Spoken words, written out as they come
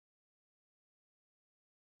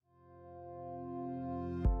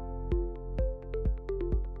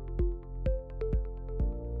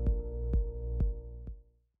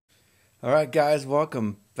Alright guys,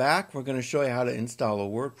 welcome back. We're going to show you how to install a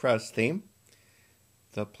WordPress theme.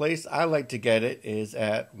 The place I like to get it is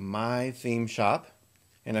at My Theme Shop,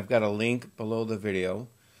 and I've got a link below the video.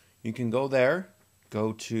 You can go there,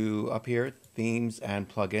 go to up here, Themes and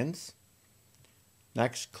Plugins.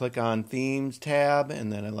 Next, click on Themes tab,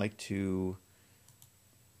 and then I like to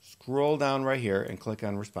scroll down right here and click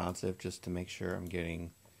on Responsive just to make sure I'm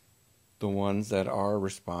getting the ones that are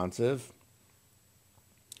responsive.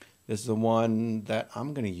 This is the one that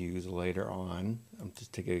I'm going to use later on. I'm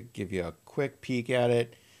just to give you a quick peek at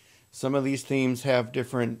it. Some of these themes have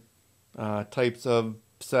different types of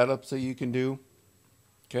setups that you can do.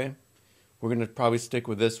 Okay, we're going to probably stick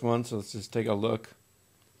with this one, so let's just take a look.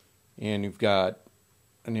 And you've got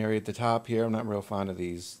an area at the top here. I'm not real fond of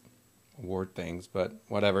these award things, but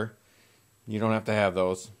whatever. You don't have to have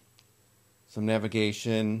those. Some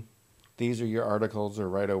navigation. These are your articles or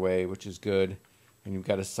right away, which is good. And you've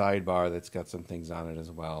got a sidebar that's got some things on it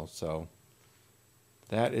as well. So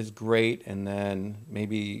that is great. And then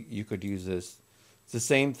maybe you could use this. It's the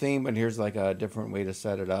same thing, but here's like a different way to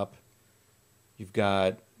set it up. You've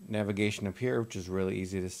got navigation up here, which is really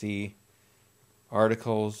easy to see.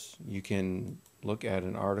 Articles, you can look at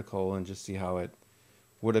an article and just see how it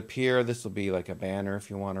would appear. This will be like a banner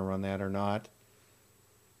if you want to run that or not.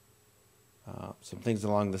 Some things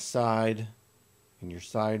along the side in your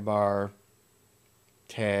sidebar.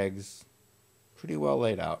 Tags, pretty well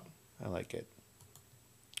laid out. I like it.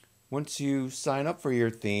 Once you sign up for your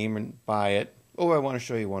theme and buy it, oh, I want to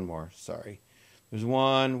show you one more. Sorry. There's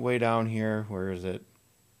one way down here. Where is it?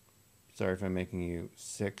 Sorry if I'm making you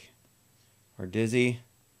sick or dizzy.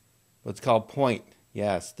 But it's called Point.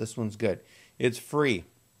 Yes, this one's good. It's free.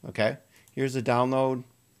 Okay. Here's the download.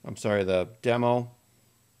 I'm sorry, the demo.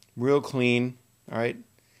 Real clean. All right.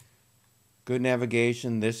 Good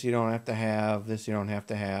navigation. This you don't have to have. This you don't have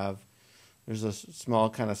to have. There's a small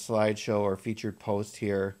kind of slideshow or featured post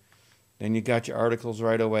here. Then you got your articles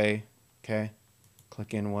right away. Okay.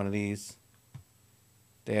 Click in one of these.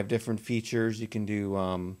 They have different features. You can do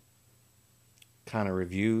kind of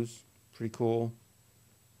reviews. Pretty cool.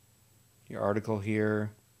 Your article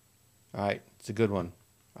here. All right. It's a good one.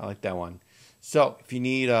 I like that one. So if you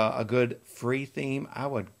need a good free theme, I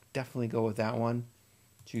would definitely go with that one.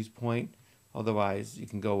 Choose Point. Otherwise, you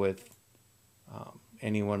can go with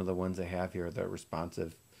any one of the ones I have here that are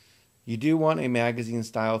responsive. You do want a magazine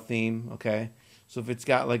style theme, okay? So if it's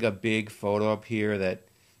got like a big photo up here that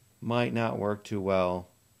might not work too well,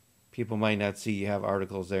 people might not see you have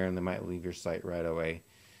articles there and they might leave your site right away.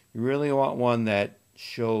 You really want one that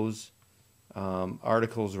shows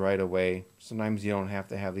articles right away. Sometimes you don't have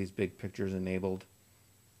to have these big pictures enabled.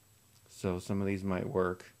 So some of these might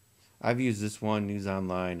work. I've used this one, News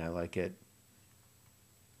Online. I like it.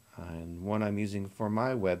 And one I'm using for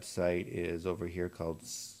my website is over here called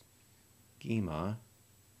Schema.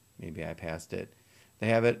 Maybe I passed it. They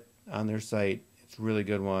have it on their site. It's a really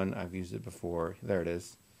good one. I've used it before. There it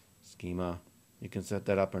is. Schema. You can set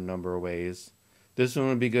that up a number of ways. This one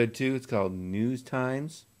would be good too. It's called News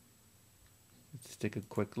Times. Let's take a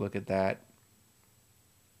quick look at that.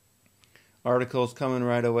 Articles coming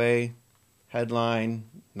right away. Headline.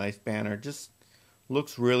 Nice banner. Just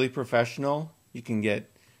looks really professional. You can get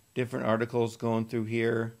different articles going through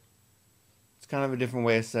here. It's kind of a different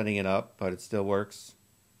way of setting it up, but it still works.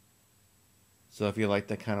 So if you like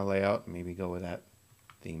that kind of layout, maybe go with that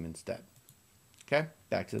theme instead. Okay,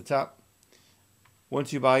 back to the top.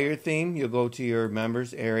 Once you buy your theme, you'll go to your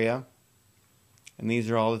members area. And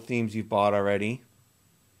these are all the themes you've bought already.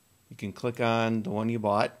 You can click on the one you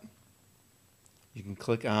bought. You can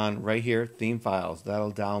click on right here, theme files.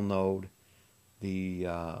 That'll download the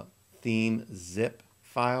theme zip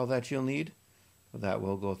file that you'll need. That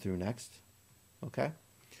will go through next. Okay.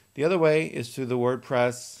 The other way is through the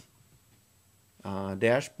WordPress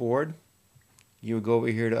dashboard. You would go over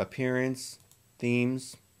here to Appearance,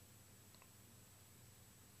 Themes.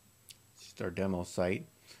 It's just our demo site.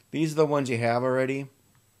 These are the ones you have already.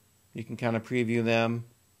 You can kind of preview them.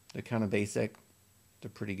 They're kind of basic.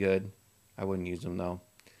 They're pretty good. I wouldn't use them though.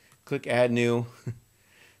 Click Add New.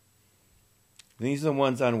 These are the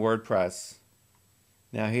ones on WordPress.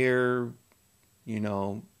 Now here, you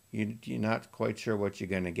know, you're not quite sure what you're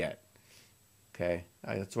going to get. Okay,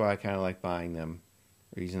 that's why I kind of like buying them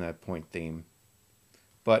or using that Point theme.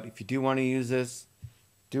 But if you do want to use this,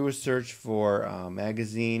 do a search for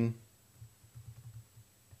magazine.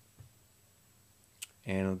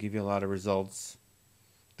 And it'll give you a lot of results.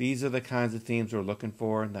 These are the kinds of themes we're looking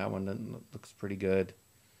for. That one looks pretty good.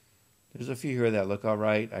 There's a few here that look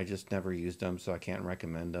alright. I just never used them, so I can't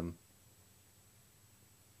recommend them.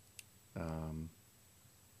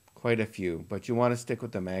 quite a few, but you want to stick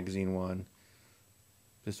with the magazine one.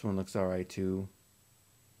 This one looks alright too.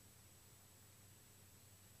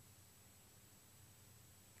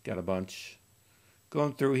 Got a bunch.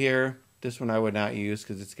 Going through here, this one I would not use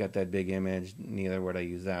because it's got that big image. Neither would I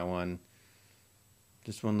use that one.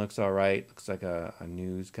 This one looks alright. Looks like a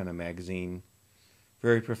news kind of magazine.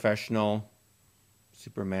 Very professional.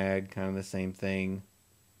 Super Mag, kind of the same thing.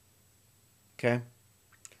 Okay.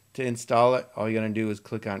 To install it, all you're going to do is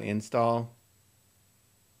click on install.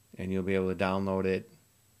 And you'll be able to download it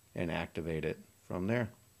and activate it from there.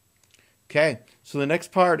 Okay, so the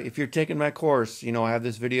next part, if you're taking my course, I have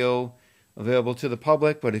this video available to the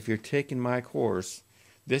public, but if you're taking my course,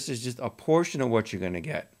 this is just a portion of what you're going to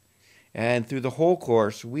get. And through the whole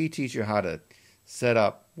course, we teach you how to set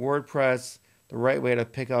up WordPress, the right way to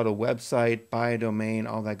pick out a website, buy a domain,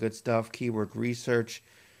 all that good stuff, keyword research.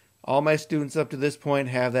 All my students up to this point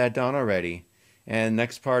have that done already. And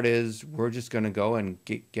next part is we're just going to go and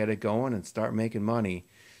get it going and start making money.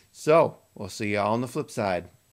 So we'll see you all on the flip side.